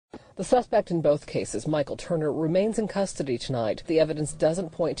The suspect in both cases, Michael Turner, remains in custody tonight. The evidence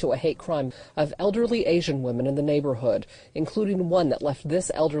doesn't point to a hate crime of elderly Asian women in the neighborhood, including one that left this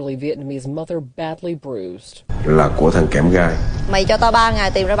elderly Vietnamese mother badly bruised. Là của thằng kẽm gai. Mày cho tao 3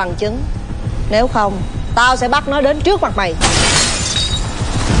 ngày tìm ra bằng chứng. Nếu không, tao sẽ bắt nó đến trước mặt mày.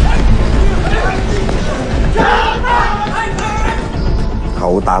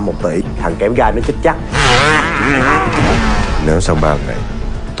 Hậu tạ 1 tỷ, thằng kẽm gai nó chết chắc. Nếu sau 3 ngày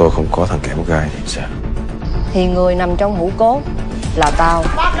tôi không có thằng kẽm gai thì sao? Thì người nằm trong hũ cốt là tao.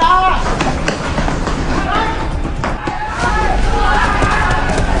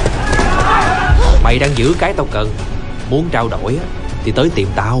 Mày đang giữ cái tao cần. Muốn trao đổi thì tới tìm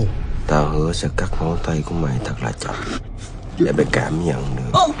tao. Tao hứa sẽ cắt ngón tay của mày thật là chậm để mày cảm nhận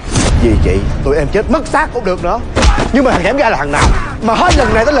được. Vì chị, tụi em chết mất xác cũng được nữa. Nhưng mà thằng kẽm gai là thằng nào mà hết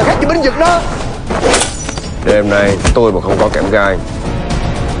lần này tới lần khác chỉ binh vực đó. Đêm nay tôi mà không có kẽm gai.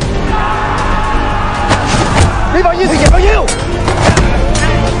 Đi bao nhiêu thì về bao nhiêu.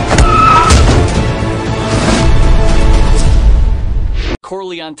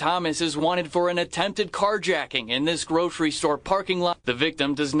 Corleone Thomas is wanted for an attempted carjacking in this grocery store parking lot. The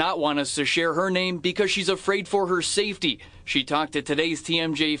victim does not want us to share her name because she's afraid for her safety. She talked to today's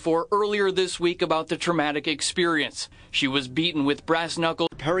TMJ4 earlier this week about the traumatic experience. She was beaten with brass knuckles.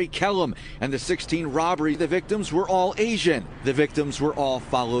 Perry Kellum and the 16 robberies, the victims were all Asian. The victims were all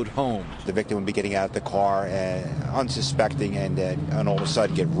followed home. The victim would be getting out of the car unsuspecting and all of a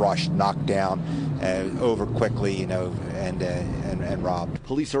sudden get rushed, knocked down over quickly, you know, and robbed.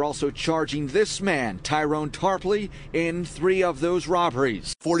 Police are also charging this man, Tyrone Tarpley, in 3 of those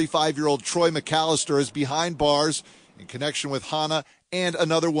robberies. 45-year-old Troy McAllister is behind bars in connection with Hannah and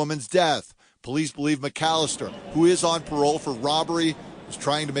another woman's death. Police believe McAllister, who is on parole for robbery, was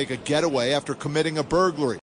trying to make a getaway after committing a burglary.